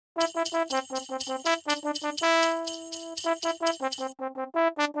Ho,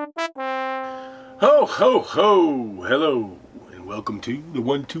 ho, ho! Hello, and welcome to the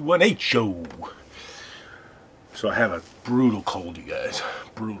 1218 show. So I have a brutal cold, you guys.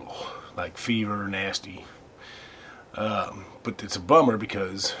 Brutal. Like fever, nasty. But it's a bummer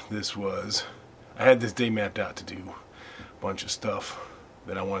because I had this day mapped out to do a bunch of stuff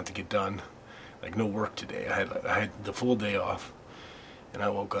that I wanted to get done. Like no work today. I had the full day off, and I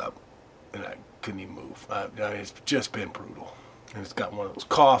woke up and I couldn't even move. It's just been brutal. And it's got one of those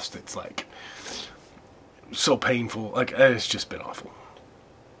coughs that's like so painful. Like, it's just been awful.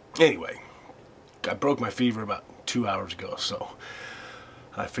 Anyway, I broke my fever about 2 hours ago, so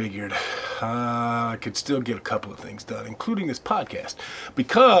I figured I could still get a couple of things done, including this podcast,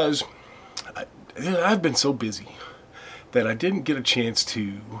 because I've been so busy that I didn't get a chance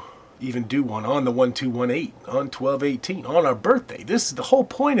to even do one on the 1218, on 12/18, on our birthday. This is the whole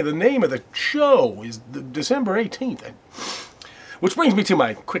point of the name of the show, is the December 18th. Which brings me to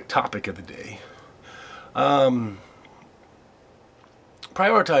my quick topic of the day.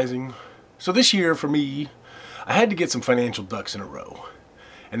 Prioritizing. So this year for me, I had to get some financial ducks in a row.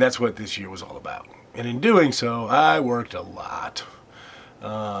 And that's what this year was all about. And in doing so, I worked a lot.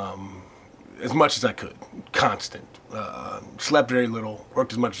 As much as I could. Constant. Slept very little.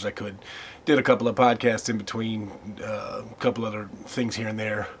 Worked as much as I could. Did a couple of podcasts in between. A couple other things here and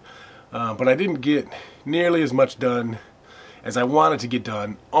there. But I didn't get nearly as much done as I wanted to get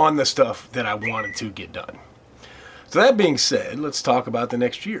done on the stuff that I wanted to get done. So that being said, let's talk about the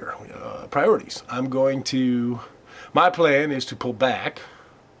next year. Priorities. My plan is to pull back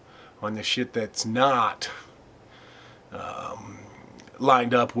on the shit that's not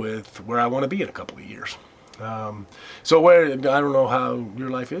lined up with where I want to be in a couple of years. I don't know how your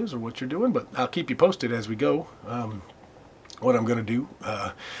life is or what you're doing, but I'll keep you posted as we go. What I'm going to do.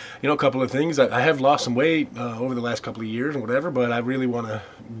 A couple of things. I have lost some weight over the last couple of years and whatever, but I really want to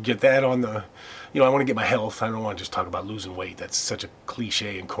get that on the, I want to get my health. I don't want to just talk about losing weight. That's such a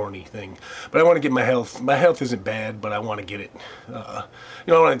cliche and corny thing. But I want to get my health. My health isn't bad, but I want to get it, I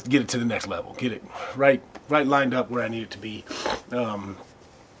want to get it to the next level. Get it right lined up where I need it to be.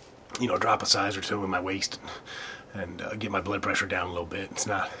 Drop a size or two in my waist and get my blood pressure down a little bit. It's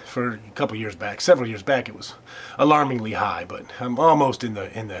not, for several years back, it was alarmingly high, but I'm almost in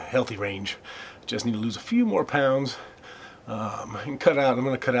the healthy range. Just need to lose a few more pounds and I'm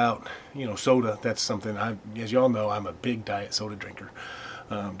going to cut out, soda. That's something, as you all know, I'm a big diet soda drinker.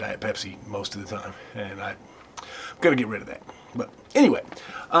 Diet Pepsi most of the time, and I'm going to get rid of that. But anyway,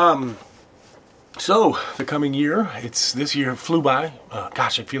 so, the coming year, this year flew by.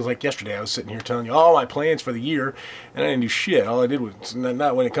 It feels like yesterday I was sitting here telling you all my plans for the year, and I didn't do shit. All I did was,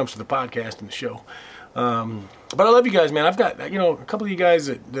 not when it comes to the podcast and the show. But I love you guys, man. I've got, a couple of you guys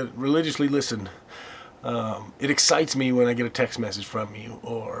that religiously listen. It excites me when I get a text message from you,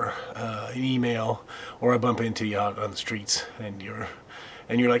 or an email, or I bump into you out on the streets, and you're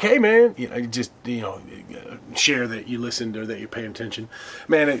like, hey man, share that you listened or that you're paying attention.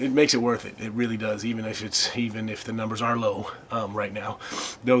 Man, it makes it worth it. It really does. Even if the numbers are low right now,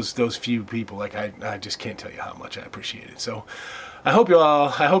 those few people, I just can't tell you how much I appreciate it. So I hope you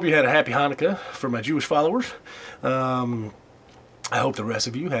had a happy Hanukkah for my Jewish followers. I hope the rest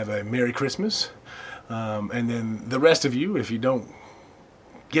of you have a Merry Christmas. And then the rest of you, if you don't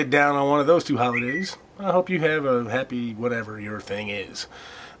get down on one of those two holidays, I hope you have a happy whatever your thing is.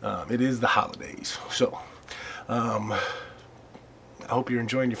 It is the holidays. So, I hope you're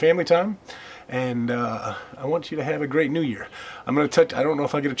enjoying your family time. And I want you to have a great new year. I don't know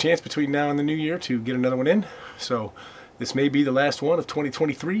if I'll get a chance between now and the new year to get another one in. So, this may be the last one of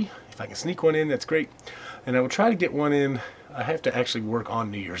 2023. If I can sneak one in, that's great. And I will try to get one in. I have to actually work on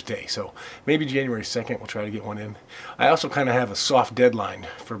New Year's Day, so maybe January 2nd we'll try to get one in. I also kind of have a soft deadline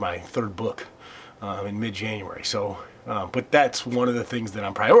for my third book in mid-January, but that's one of the things that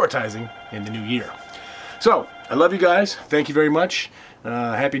I'm prioritizing in the new year. So, I love you guys. Thank you very much.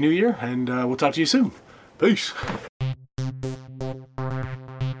 Happy New Year, and we'll talk to you soon. Peace.